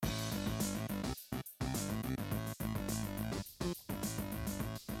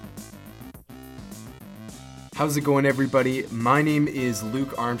How's it going, everybody? My name is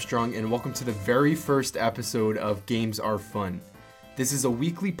Luke Armstrong, and welcome to the very first episode of Games Are Fun. This is a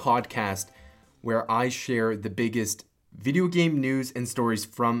weekly podcast where I share the biggest video game news and stories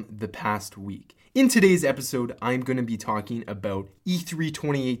from the past week. In today's episode, I'm going to be talking about E3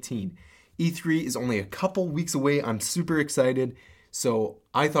 2018. E3 is only a couple weeks away. I'm super excited, so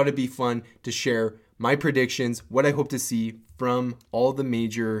I thought it'd be fun to share my predictions, what I hope to see from all the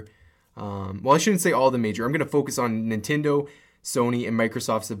major I shouldn't say all the major. I'm going to focus on Nintendo, Sony, and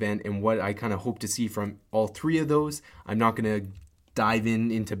Microsoft's event and what I kind of hope to see from all three of those. I'm not going to dive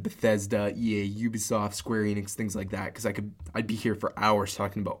into Bethesda, EA, Ubisoft, Square Enix, things like that, because I'd be here for hours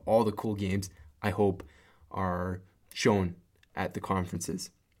talking about all the cool games I hope are shown at the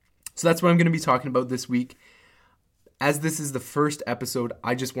conferences. So that's what I'm going to be talking about this week. As this is the first episode,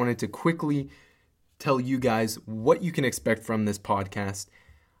 I just wanted to quickly tell you guys what you can expect from this podcast.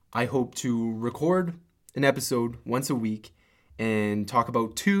 I hope to record an episode once a week and talk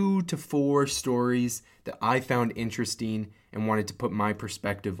about 2 to 4 stories that I found interesting and wanted to put my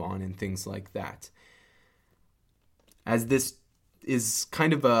perspective on and things like that. As this is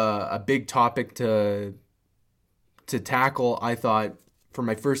kind of a big topic to tackle, I thought for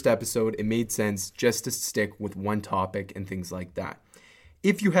my first episode it made sense just to stick with one topic and things like that.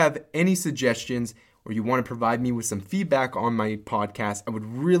 If you have any suggestions or you want to provide me with some feedback on my podcast, I would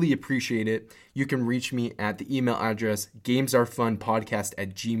really appreciate it. You can reach me at the email address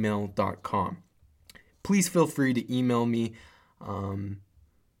gamesarefunpodcast@gmail.com. Please feel free to email me.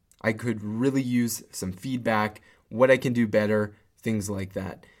 I could really use some feedback, what I can do better, things like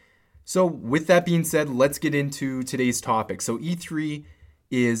that. So with that being said, let's get into today's topic. So E3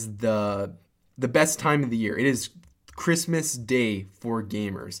 is the best time of the year. It is Christmas Day for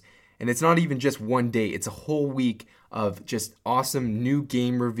gamers. And it's not even just one day, it's a whole week of just awesome new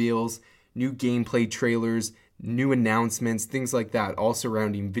game reveals, new gameplay trailers, new announcements, things like that, all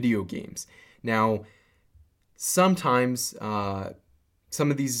surrounding video games. Now, sometimes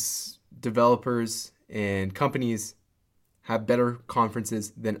some of these developers and companies have better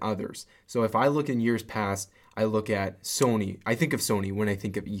conferences than others. So if I look in years past, I look at Sony. I think of Sony when I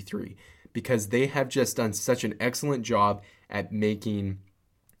think of E3 because they have just done such an excellent job at making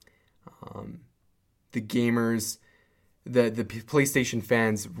the gamers, the PlayStation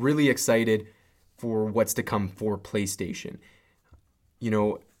fans really excited for what's to come for PlayStation. You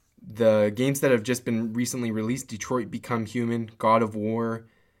know, the games that have just been recently released, Detroit Become Human, God of War,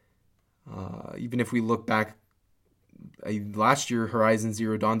 even if we look back last year, Horizon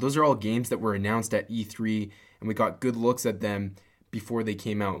Zero Dawn, those are all games that were announced at E3 and we got good looks at them before they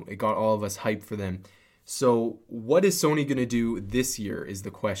came out. It got all of us hyped for them. So what is Sony going to do this year is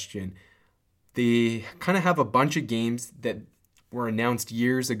the question. They kind of have a bunch of games that were announced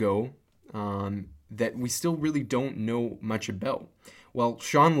years ago that we still really don't know much about. Well,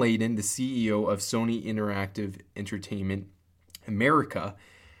 Shawn Layden, the CEO of Sony Interactive Entertainment America,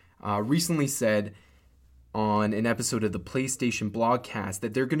 recently said on an episode of the PlayStation Blogcast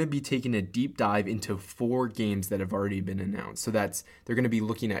that they're going to be taking a deep dive into 4 games that have already been announced. So they're going to be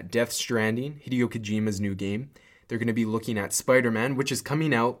looking at Death Stranding, Hideo Kojima's new game. They're going to be looking at Spider-Man, which is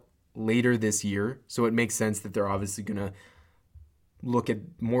coming out later this year. So it makes sense that they're obviously going to look at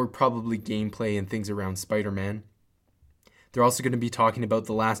more probably gameplay and things around Spider-Man. They're also going to be talking about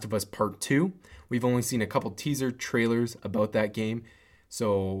The Last of Us Part 2. We've only seen a couple teaser trailers about that game.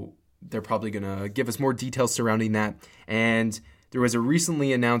 So they're probably going to give us more details surrounding that. And there was a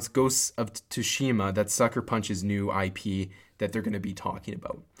recently announced Ghosts of Tsushima, that's Sucker Punch's new IP, that they're going to be talking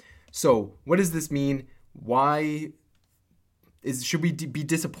about. So what does this mean? Should we be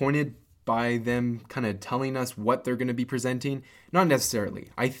disappointed by them kind of telling us what they're going to be presenting? Not necessarily.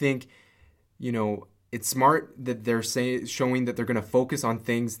 I think, it's smart that they're showing that they're going to focus on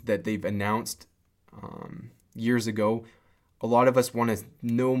things that they've announced years ago. A lot of us want to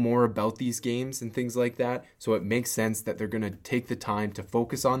know more about these games and things like that, so it makes sense that they're going to take the time to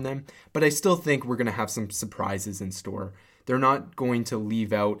focus on them. But I still think we're going to have some surprises in store. They're not going to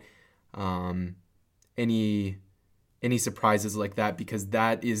leave out any surprises like that because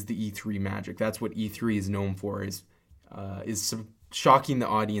that is the E3 magic. That's what E3 is known for, is shocking the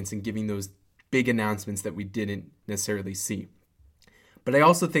audience and giving those big announcements that we didn't necessarily see. But I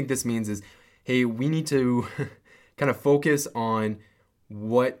also think this means is, hey, we need to kind of focus on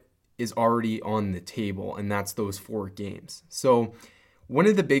what is already on the table, and that's those 4 games. So one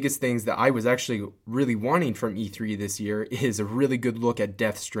of the biggest things that I was actually really wanting from E3 this year is a really good look at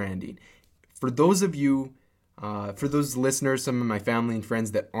Death Stranding. For those of you, for those listeners, some of my family and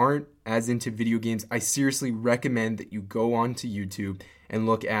friends that aren't as into video games, I seriously recommend that you go onto YouTube and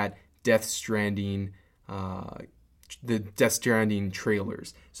look at Death Stranding the Death Stranding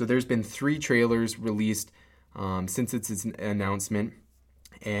trailers. So there's been 3 trailers released since its announcement,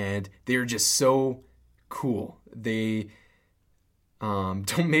 and they're just so cool. They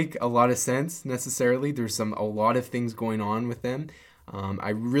don't make a lot of sense necessarily. There's a lot of things going on with them. I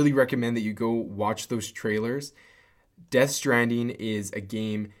really recommend that you go watch those trailers. Death Stranding is a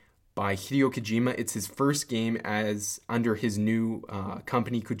game by Hideo Kojima. It's his first game as under his new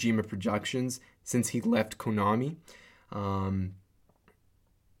company, Kojima Productions, since he left Konami.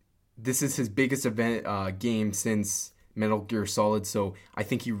 This is his biggest game since Metal Gear Solid, so I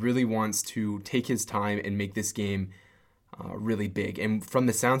think he really wants to take his time and make this game really big. And from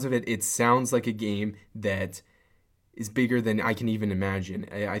the sounds of it, it sounds like a game that is bigger than I can even imagine.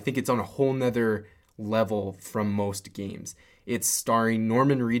 I think it's on a whole nother level from most games. It's starring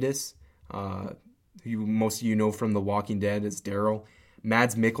Norman Reedus, who most of you know from The Walking Dead as Daryl.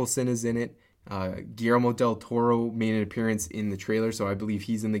 Mads Mikkelsen is in it. Guillermo del Toro made an appearance in the trailer, so I believe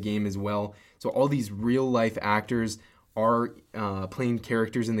he's in the game as well. So all these real-life actors are playing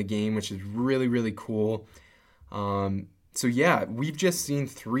characters in the game, which is really, really cool. So yeah, we've just seen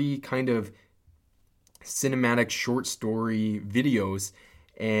 3 kind of cinematic short story videos,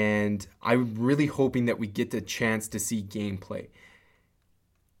 and I'm really hoping that we get the chance to see gameplay.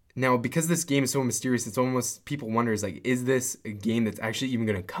 Now, because this game is so mysterious, it's almost, people wonder, is this a game that's actually even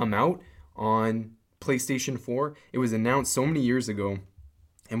going to come out on PlayStation 4? It was announced so many years ago,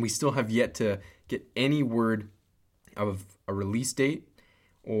 and we still have yet to get any word of a release date,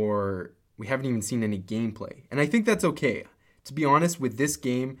 or we haven't even seen any gameplay. And I think that's okay. To be honest, with this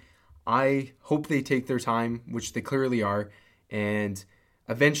game, I hope they take their time, which they clearly are, and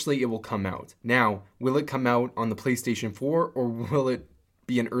eventually it will come out. Now, will it come out on the PlayStation 4, or will it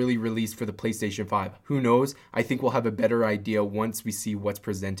be an early release for the PlayStation 5? Who knows? I think we'll have a better idea once we see what's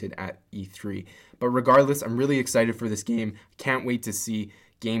presented at E3. But regardless, I'm really excited for this game. Can't wait to see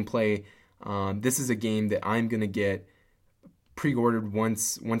gameplay. This is a game that I'm going to get pre-ordered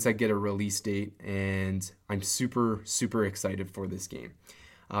once I get a release date, and I'm super, super excited for this game.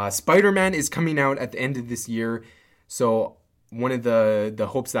 Spider-Man is coming out at the end of this year, so one of the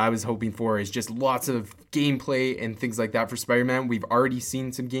hopes that I was hoping for is just lots of gameplay and things like that for Spider-Man. We've already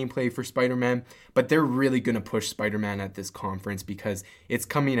seen some gameplay for Spider-Man, but they're really going to push Spider-Man at this conference because it's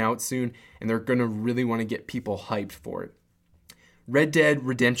coming out soon, and they're going to really want to get people hyped for it. Red Dead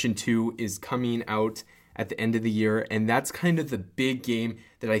Redemption 2 is coming out at the end of the year, and that's kind of the big game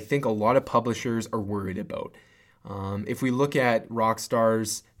that I think a lot of publishers are worried about. If we look at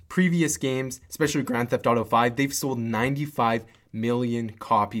Rockstar's previous games, especially Grand Theft Auto 5, they've sold 95 million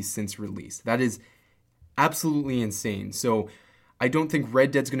copies since release. That is absolutely insane. So I don't think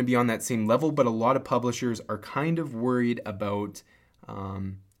Red Dead's going to be on that same level, but a lot of publishers are kind of worried about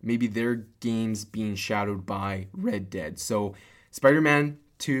maybe their games being shadowed by Red Dead. So Spider-Man's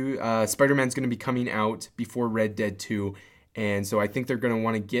going to be coming out before Red Dead 2, and so I think they're going to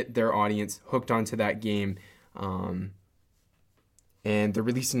want to get their audience hooked onto that game. And they're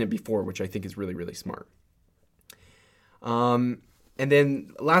releasing it before, which I think is really, really smart. And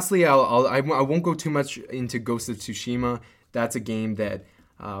then lastly, I won't go too much into Ghost of Tsushima. That's a game that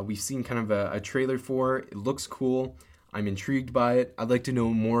we've seen kind of a trailer for. It looks cool. I'm intrigued by it. I'd like to know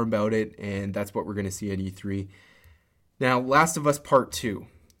more about it, and that's what we're going to see at E3. Now, Last of Us Part 2.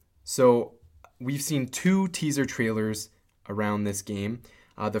 So we've seen 2 teaser trailers around this game.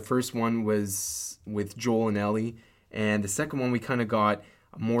 The first one was with Joel and Ellie, and the second one we kind of got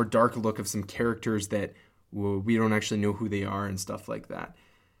a more dark look of some characters that we don't actually know who they are and stuff like that.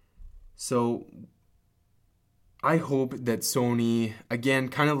 So I hope that Sony, again,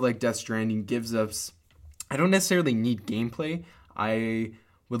 kind of like Death Stranding, gives us, I don't necessarily need gameplay. I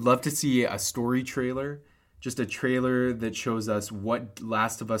would love to see a story trailer, just a trailer that shows us what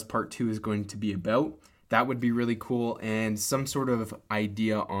Last of Us Part 2 is going to be about. That would be really cool, and some sort of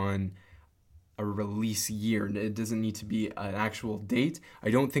idea on a release year. It doesn't need to be an actual date.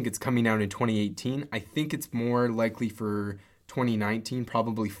 I don't think it's coming out in 2018. I think it's more likely for 2019,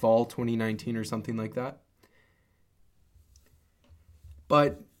 probably fall 2019 or something like that.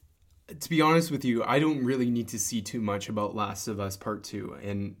 But to be honest with you, I don't really need to see too much about Last of Us Part 2.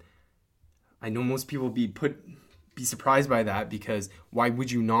 And I know most people be surprised by that, because why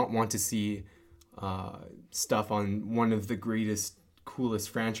would you not want to see stuff on one of the greatest, coolest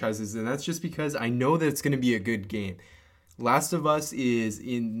franchises? And that's just because I know that it's going to be a good game. Last of Us is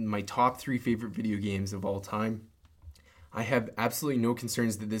in my top 3 favorite video games of all time. I have absolutely no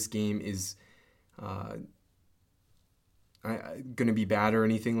concerns that this game is going to be bad or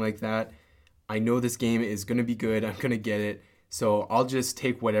anything like that. I know this game is going to be good. I'm going to get it. So I'll just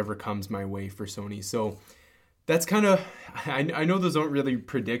take whatever comes my way for Sony. So that's kind of, I know those aren't really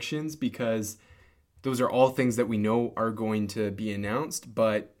predictions because those are all things that we know are going to be announced.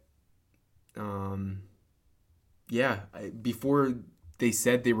 But before they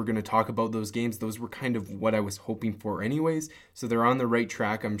said they were going to talk about those games, those were kind of what I was hoping for anyways. So they're on the right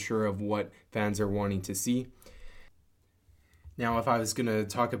track, I'm sure, of what fans are wanting to see. Now, if I was going to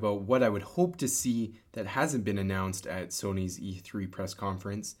talk about what I would hope to see that hasn't been announced at Sony's E3 press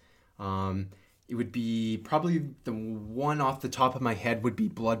conference, it would be probably the one off the top of my head would be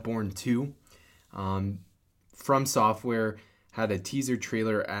Bloodborne 2. From Software had a teaser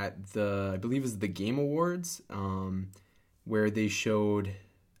trailer at I believe it was the Game Awards, where they showed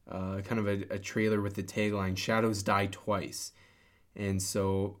kind of a trailer with the tagline, "Shadows Die Twice." And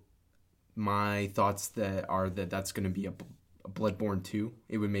so my thoughts that's going to be a Bloodborne 2.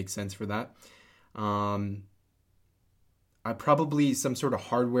 It would make sense for that. I probably some sort of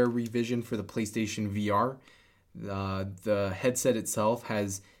hardware revision for the PlayStation VR. The headset itself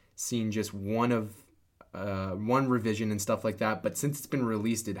has seen just one revision and stuff like that, but since it's been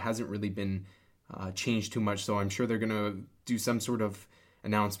released, it hasn't really been changed too much. So I'm sure they're gonna do some sort of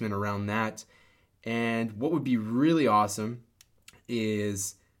announcement around that. And what would be really awesome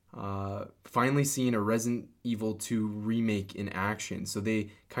is finally seeing a Resident Evil 2 remake in action. So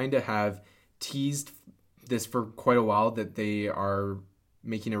they kind of have teased this for quite a while, that they are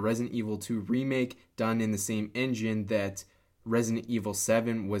making a Resident Evil 2 remake done in the same engine that Resident Evil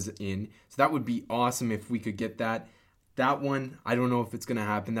 7 was in. So that would be awesome if we could get that. That one, I don't know if it's going to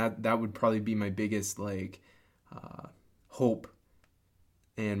happen. That would probably be my biggest hope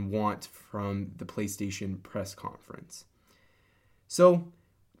and want from the PlayStation press conference. So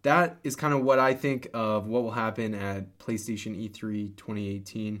that is kind of what I think of what will happen at PlayStation E3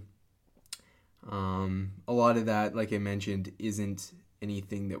 2018. A lot of that, like I mentioned, isn't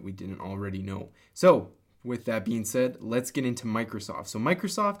anything that we didn't already know. So with that being said, let's get into Microsoft. So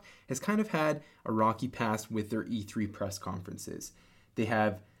Microsoft has kind of had a rocky past with their E3 press conferences. They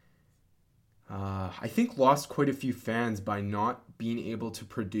have, I think, lost quite a few fans by not being able to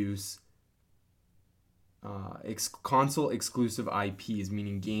produce console exclusive IPs,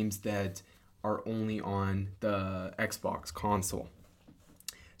 meaning games that are only on the Xbox console.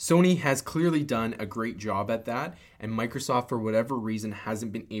 Sony has clearly done a great job at that, and Microsoft, for whatever reason,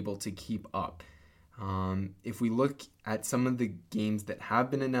 hasn't been able to keep up. If we look at some of the games that have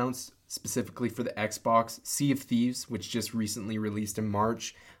been announced specifically for the Xbox, Sea of Thieves, which just recently released in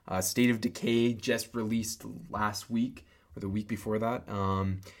March, State of Decay just released last week or the week before that.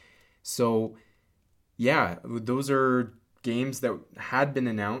 Those are games that had been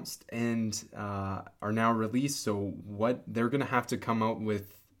announced and are now released. So what they're going to have to come out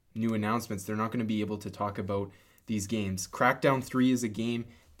with new announcements. They're not going to be able to talk about these games. Crackdown 3 is a game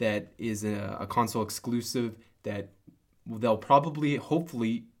that is a console exclusive that they'll probably,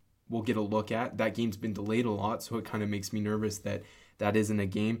 hopefully, will get a look at. That game's been delayed a lot, so it kind of makes me nervous that isn't a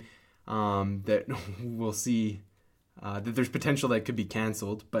game that we'll see, that there's potential that could be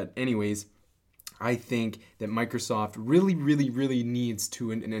canceled. But anyways, I think that Microsoft really, really, really needs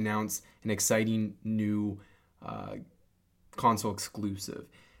to announce an exciting new console exclusive.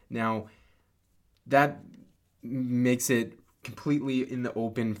 Now, that makes it completely in the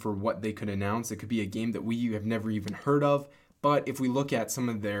open for what they could announce. It could be a game that we have never even heard of. But if we look at some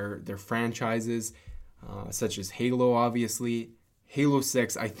of their franchises, such as Halo, obviously, Halo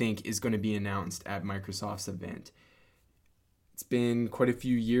 6, I think, is going to be announced at Microsoft's event. It's been quite a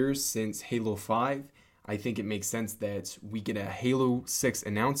few years since Halo 5. I think it makes sense that we get a Halo 6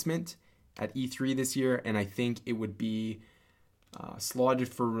 announcement at E3 this year, and I think it would be slotted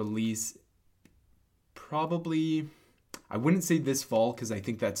for release probably, I wouldn't say this fall because I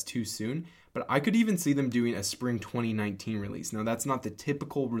think that's too soon, but I could even see them doing a spring 2019 release. Now, that's not the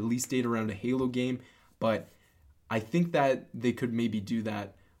typical release date around a Halo game, but I think that they could maybe do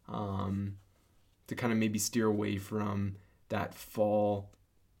that to kind of maybe steer away from that fall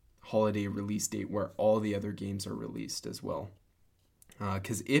holiday release date where all the other games are released as well.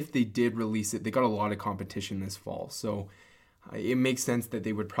 Because if they did release it, they got a lot of competition this fall. So it makes sense that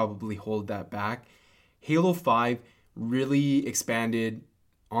they would probably hold that back. Halo 5 really expanded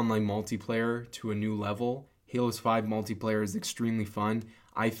online multiplayer to a new level. Halo 5 multiplayer is extremely fun.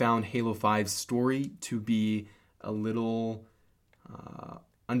 I found Halo 5's story to be a little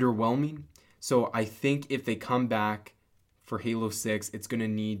underwhelming. So I think if they come back for Halo 6, it's going to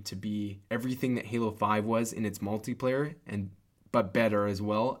need to be everything that Halo 5 was in its multiplayer, but better as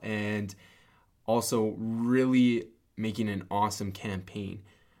well, and also really making an awesome campaign.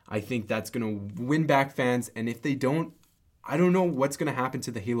 I think that's going to win back fans, and if they don't I don't know what's going to happen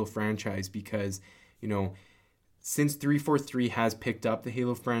to the Halo franchise because, since 343 has picked up the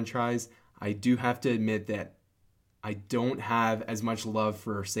Halo franchise, I do have to admit that I don't have as much love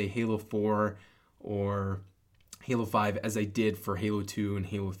for, say, Halo 4 or Halo 5 as I did for Halo 2 and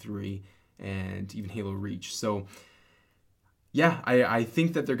Halo 3 and even Halo Reach. So, yeah, I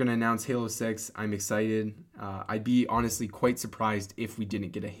think that they're going to announce Halo 6. I'm excited. I'd be honestly quite surprised if we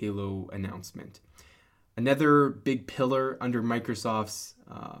didn't get a Halo announcement. Another big pillar under Microsoft's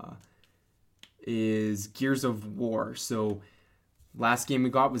is Gears of War. So last game we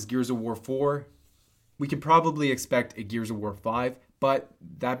got was Gears of War 4. We could probably expect a Gears of War 5, but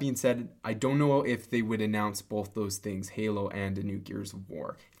that being said, I don't know if they would announce both those things, Halo and a new Gears of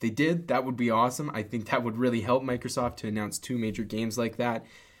War. If they did, that would be awesome. I think that would really help Microsoft to announce two major games like that.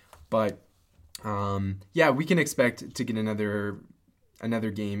 But we can expect to get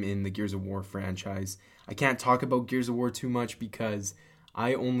another game in the Gears of War franchise. I can't talk about Gears of War too much because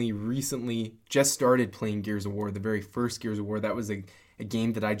I only recently just started playing Gears of War, the very first Gears of War. That was a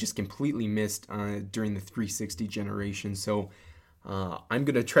game that I just completely missed during the 360 generation. So I'm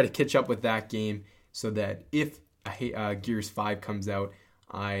going to try to catch up with that game so that if Gears 5 comes out,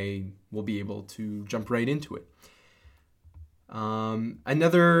 I will be able to jump right into it.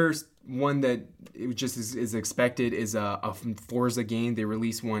 Another one that it just is expected is a Forza game. They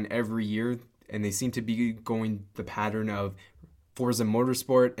release one every year, and they seem to be going the pattern of Forza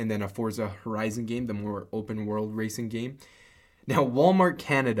Motorsport and then a Forza Horizon game, the more open world racing game. Now, Walmart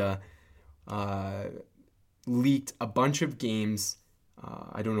Canada leaked a bunch of games.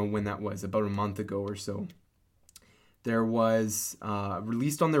 I don't know when that was, about a month ago or so. There was,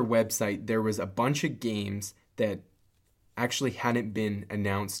 released on their website, there was a bunch of games that actually hadn't been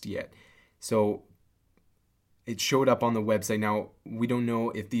announced yet. So it showed up on the website. Now, we don't know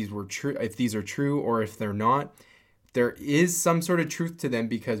if these are true or if they're not. There is some sort of truth to them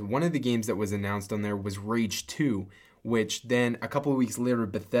because one of the games that was announced on there was Rage 2, which then a couple of weeks later,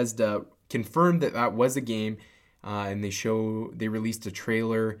 Bethesda confirmed that that was a game, and they released a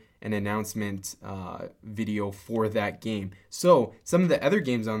trailer and announcement video for that game. So some of the other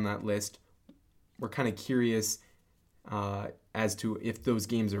games on that list, we're kind of curious as to if those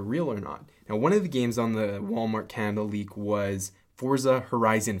games are real or not. Now, one of the games on the Walmart Canada leak was Forza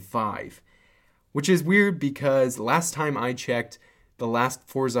Horizon 5, which is weird because last time I checked, the last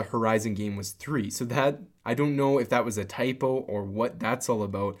Forza Horizon game was 3. So that, I don't know if that was a typo or what that's all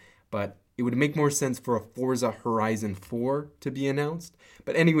about, but it would make more sense for a Forza Horizon 4 to be announced.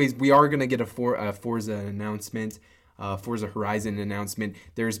 But anyways, we are going to get a Forza announcement, Forza Horizon announcement.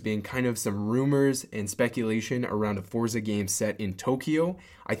 There's been kind of some rumors and speculation around a Forza game set in Tokyo.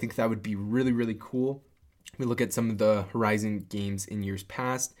 I think that would be really, really cool. We look at some of the Horizon games in years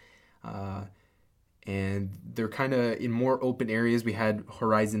past, and they're kind of in more open areas. We had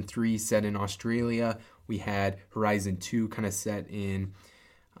Horizon 3 set in Australia. We had Horizon 2 kind of set in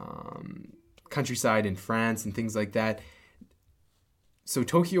countryside in France and things like that. So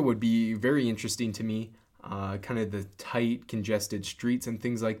Tokyo would be very interesting to me, kind of the tight, congested streets and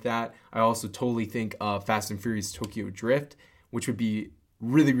things like that. I also totally think of Fast and Furious Tokyo Drift, which would be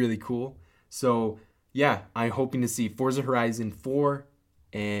really, really cool. So yeah, I'm hoping to see Forza Horizon 4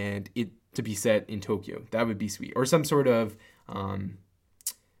 and it to be set in Tokyo. That would be sweet. Or some sort of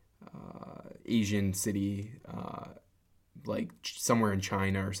Asian city, like somewhere in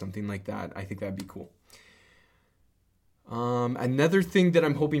China or something like that. I think that'd be cool. Another thing that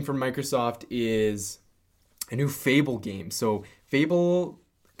I'm hoping for Microsoft is a new Fable game. So Fable,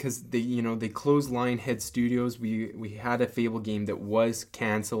 because they closed Lionhead Studios. We had a Fable game that was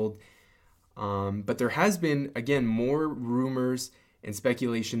canceled. But there has been, again, more rumors and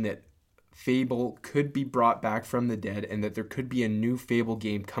speculation that Fable could be brought back from the dead and that there could be a new Fable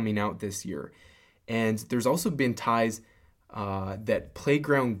game coming out this year. And there's also been ties that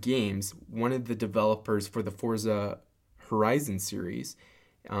Playground Games, one of the developers for the Forza Horizon series,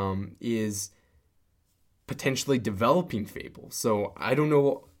 is potentially developing Fable. So I don't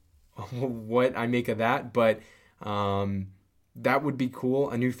know what I make of that, but that would be cool.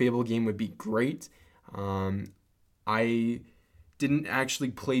 A new Fable game would be great. I didn't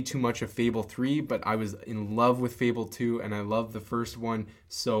actually play too much of Fable 3, but I was in love with Fable 2, and I love the first one,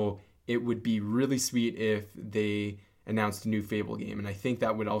 so it would be really sweet if they announced a new Fable game, and I think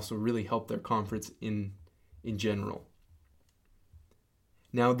that would also really help their conference in general.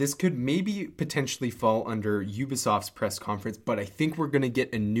 Now, this could maybe potentially fall under Ubisoft's press conference, but I think we're going to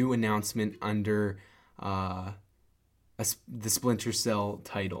get a new announcement under the Splinter Cell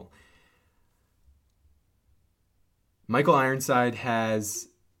title. Michael Ironside has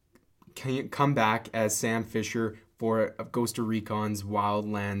come back as Sam Fisher for Ghost of Recon's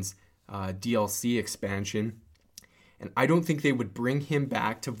Wildlands DLC expansion. And I don't think they would bring him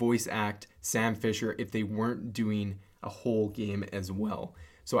back to voice act Sam Fisher if they weren't doing a whole game as well.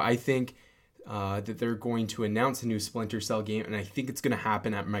 So I think that they're going to announce a new Splinter Cell game, and I think it's going to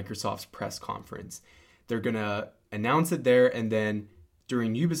happen at Microsoft's press conference. They're going to announce it there, and then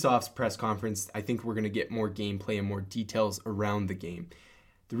during Ubisoft's press conference, I think we're going to get more gameplay and more details around the game.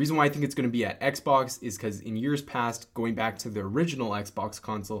 The reason why I think it's going to be at Xbox is because in years past, going back to the original Xbox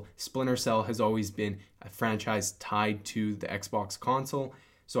console, Splinter Cell has always been a franchise tied to the Xbox console.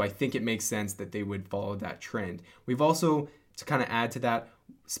 So I think it makes sense that they would follow that trend. We've also, to kind of add to that,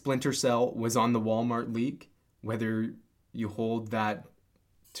 Splinter Cell was on the Walmart leak. Whether you hold that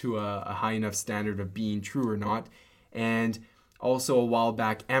to a high enough standard of being true or not. And also a while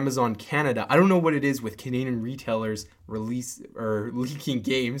back, Amazon Canada, I don't know what it is with Canadian retailers release or leaking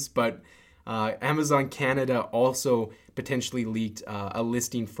games, but Amazon Canada also potentially leaked a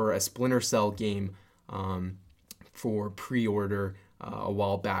listing for a Splinter Cell game for pre-order a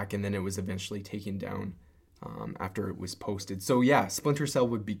while back, and then it was eventually taken down after it was posted. So yeah, Splinter Cell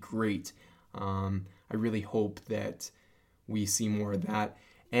would be great. I really hope that we see more of that.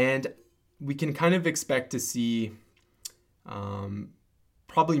 And we can kind of expect to see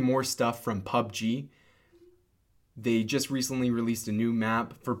probably more stuff from PUBG. They just recently released a new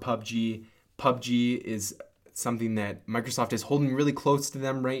map for PUBG. PUBG is something that Microsoft is holding really close to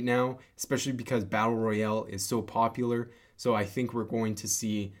them right now, especially because Battle Royale is so popular. So I think we're going to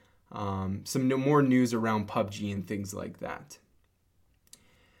see some more news around PUBG and things like that.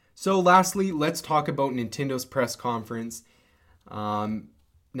 So lastly, let's talk about Nintendo's press conference.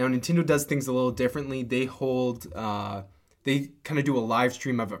 Now, Nintendo does things a little differently. They they kind of do a live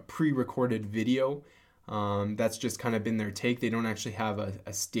stream of a pre-recorded video. That's just kind of been their take. They don't actually have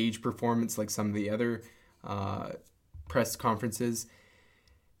a stage performance like some of the other press conferences.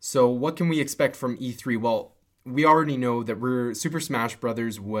 So what can we expect from E3? Well, we already know that Super Smash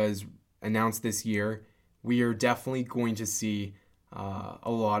Bros. Was announced this year. We are definitely going to see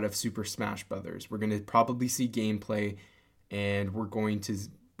a lot of Super Smash Bros. We're going to probably see gameplay, and we're going to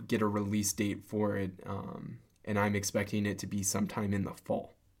get a release date for it, and I'm expecting it to be sometime in the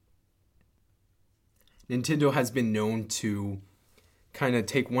fall. Nintendo has been known to kind of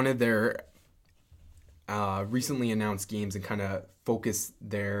take one of their recently announced games and kind of focus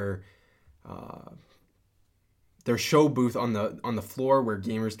their show booth on the floor where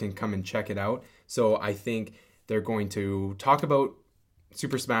gamers can come and check it out. So I think they're going to talk about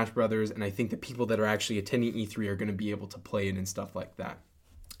Super Smash Brothers, and I think the people that are actually attending E3 are going to be able to play it and stuff like that.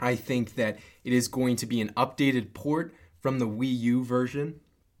 I think that it is going to be an updated port from the Wii U version.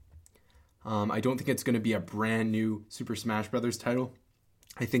 I don't think it's going to be a brand new Super Smash Brothers title.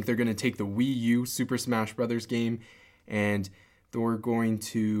 I think they're going to take the Wii U Super Smash Brothers game, and they're going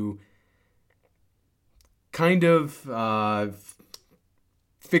to kind of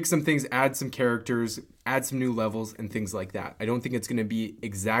fix some things, add some characters, add some new levels, and things like that. I don't think it's going to be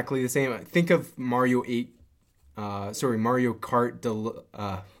exactly the same. Think of Mario Kart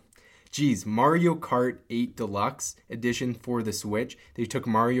 8 Deluxe Edition for the Switch. They took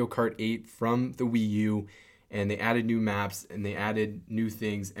Mario Kart 8 from the Wii U, and they added new maps, and they added new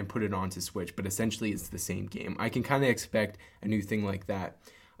things, and put it onto Switch. But essentially, it's the same game. I can kind of expect a new thing like that.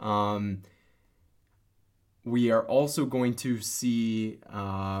 We are also going to see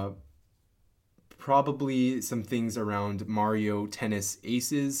probably some things around Mario Tennis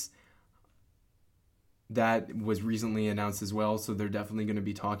Aces. That was recently announced as well, so they're definitely going to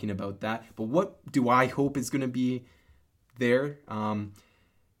be talking about that. But what do I hope is going to be there?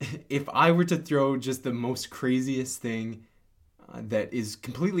 If I were to throw just the most craziest thing that is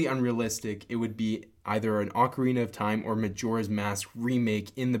completely unrealistic, it would be either an Ocarina of Time or Majora's Mask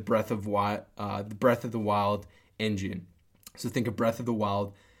remake in the Breath of the Wild engine. So think of Breath of the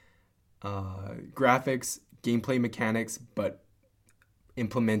Wild graphics, gameplay mechanics, but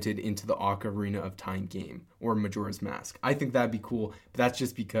implemented into the Ocarina of Time game or Majora's Mask. I think that'd be cool, but that's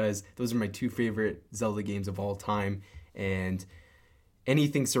just because those are my two favorite Zelda games of all time, and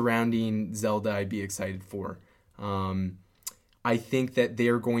anything surrounding Zelda I'd be excited for. I think that they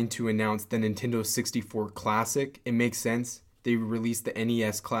are going to announce the Nintendo 64 Classic. It makes sense. They released the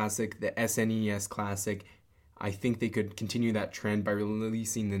NES Classic, the SNES Classic. I think they could continue that trend by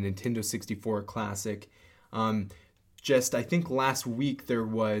releasing the Nintendo 64 Classic. I think last week there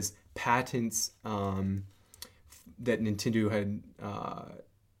was patents that Nintendo had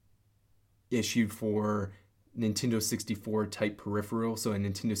issued for Nintendo 64 type peripheral, so a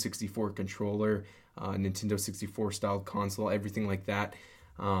Nintendo 64 controller, Nintendo 64 style console, everything like that.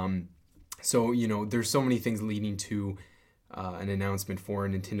 So, there's so many things leading to an announcement for a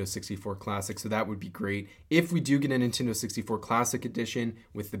Nintendo 64 Classic, so that would be great. If we do get a Nintendo 64 Classic Edition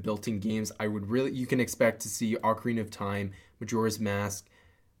with the built-in games, you can expect to see Ocarina of Time, Majora's Mask,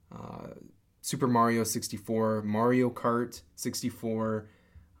 Super Mario 64, Mario Kart 64,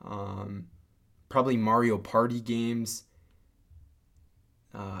 probably Mario Party games,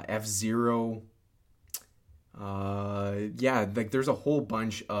 F-Zero. There's a whole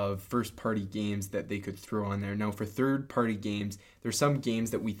bunch of first-party games that they could throw on there. Now, for third-party games, there's some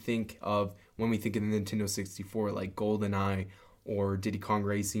games that we think of when we think of the Nintendo 64, like GoldenEye or Diddy Kong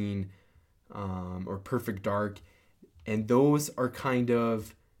Racing, or Perfect Dark, and those are kind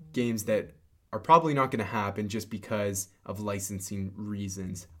of games that are probably not going to happen just because of licensing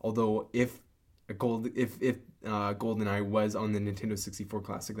reasons. Although if GoldenEye was on the Nintendo 64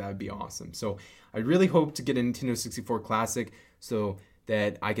 Classic, that would be awesome. So I really hope to get a Nintendo 64 Classic so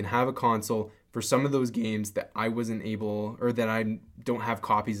that I can have a console for some of those games that I wasn't able, or that I don't have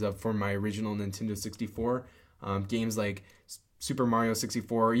copies of for my original Nintendo 64. Games like Super Mario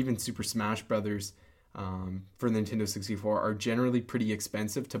 64 or even Super Smash Brothers for the Nintendo 64 are generally pretty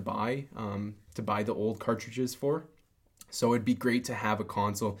expensive to buy the old cartridges for. So it'd be great to have a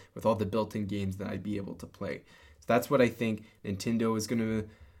console with all the built-in games that I'd be able to play. So that's what I think Nintendo is going to,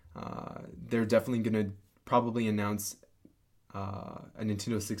 they're definitely going to probably announce a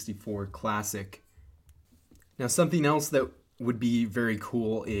Nintendo 64 Classic. Now, something else that would be very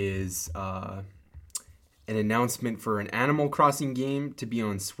cool is an announcement for an Animal Crossing game to be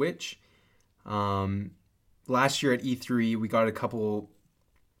on Switch. Last year at E3, we got a couple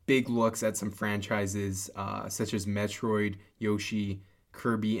big looks at some franchises such as Metroid, Yoshi,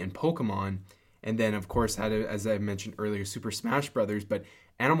 Kirby, and Pokemon. And then, of course, as I mentioned earlier, Super Smash Brothers. But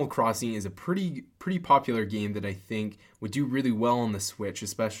Animal Crossing is a pretty popular game that I think would do really well on the Switch,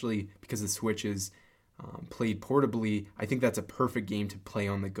 especially because the Switch is played portably. I think that's a perfect game to play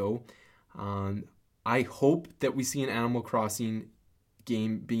on the go. I hope that we see an Animal Crossing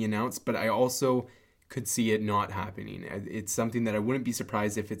game being announced, but I also could see it not happening. It's something that I wouldn't be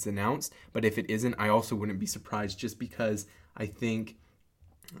surprised if it's announced, but if it isn't, I also wouldn't be surprised, just because I think,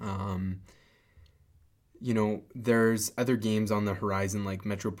 there's other games on the horizon like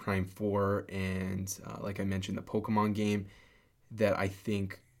Metro Prime 4 and, like I mentioned, the Pokemon game that I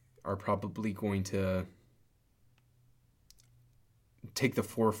think are probably going to take the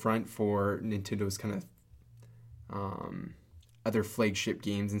forefront for Nintendo's kind of other flagship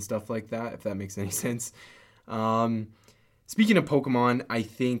games and stuff like that, if that makes any sense. Speaking of Pokemon, I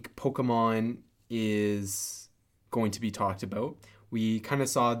think Pokemon is going to be talked about. We kind of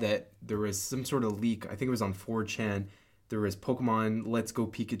saw that there was some sort of leak, I think it was on 4chan, there was Pokemon Let's Go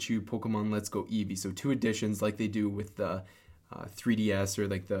Pikachu, Pokemon Let's Go Eevee. So 2 editions like they do with the 3DS or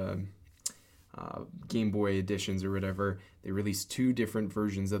like the Game Boy editions or whatever. They released 2 different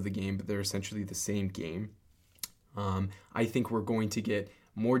versions of the game, but they're essentially the same game. I think we're going to get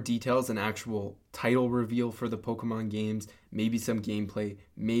more details, an actual title reveal for the Pokemon games, maybe some gameplay,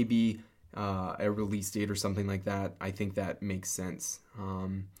 maybe a release date or something like that. I think that makes sense.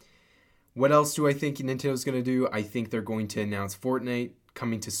 What else do I think Nintendo's going to do? I think they're going to announce Fortnite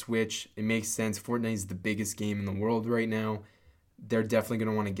coming to Switch. It makes sense. Fortnite is the biggest game in the world right now. They're definitely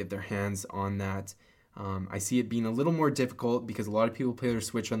going to want to get their hands on that. I see it being a little more difficult because a lot of people play their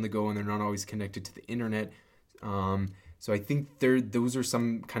Switch on the go and they're not always connected to the internet. So I think those are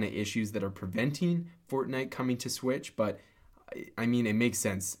some kind of issues that are preventing Fortnite coming to Switch, but I mean, it makes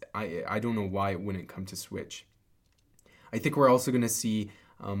sense. I don't know why it wouldn't come to Switch. I think we're also going to see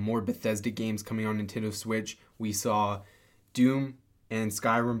more Bethesda games coming on Nintendo Switch. We saw Doom and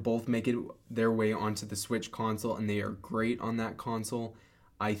Skyrim both make it their way onto the Switch console, and they are great on that console.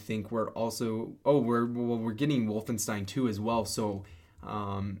 I think we're also we're getting Wolfenstein 2 as well. So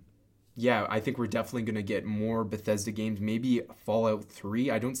I think we're definitely going to get more Bethesda games. Maybe Fallout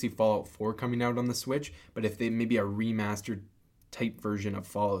 3. I don't see Fallout 4 coming out on the Switch, but if they maybe a remastered type version of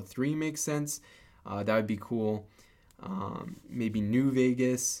Fallout 3 makes sense, that would be cool. Maybe New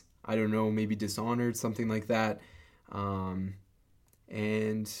Vegas. I don't know. Maybe Dishonored, something like that.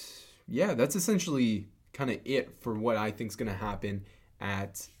 That's essentially kind of it for what I think is going to happen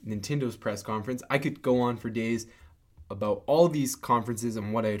at Nintendo's press conference. I could go on for days about all these conferences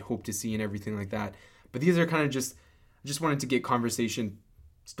and what I'd hope to see and everything like that. But these are kind of just wanted to get conversation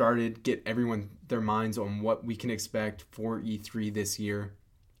started, get everyone their minds on what we can expect for E3 this year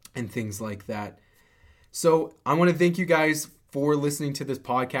and things like that. So I want to thank you guys for listening to this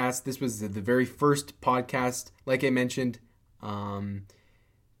podcast. This was the very first podcast, like I mentioned.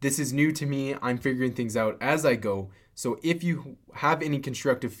 This is new to me. I'm figuring things out as I go. So if you have any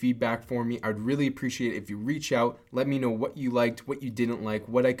constructive feedback for me, I'd really appreciate it if you reach out. Let me know what you liked, what you didn't like,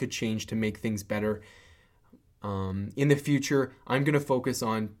 what I could change to make things better. In the future, I'm going to focus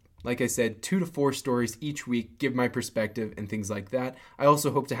on, like I said, 2 to 4 stories each week, give my perspective and things like that. I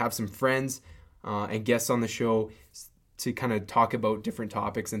also hope to have some friends and guests on the show to kind of talk about different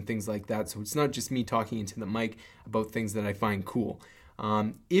topics and things like that. So it's not just me talking into the mic about things that I find cool.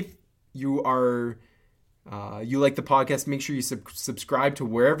 If you are you like the podcast, make sure you subscribe to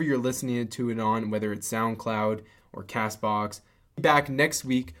wherever you're listening to it on, whether it's SoundCloud or CastBox. Be back next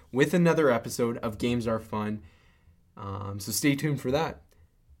week with another episode of Games Are Fun. So stay tuned for that.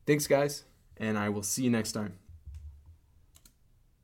 Thanks, guys, and I will see you next time.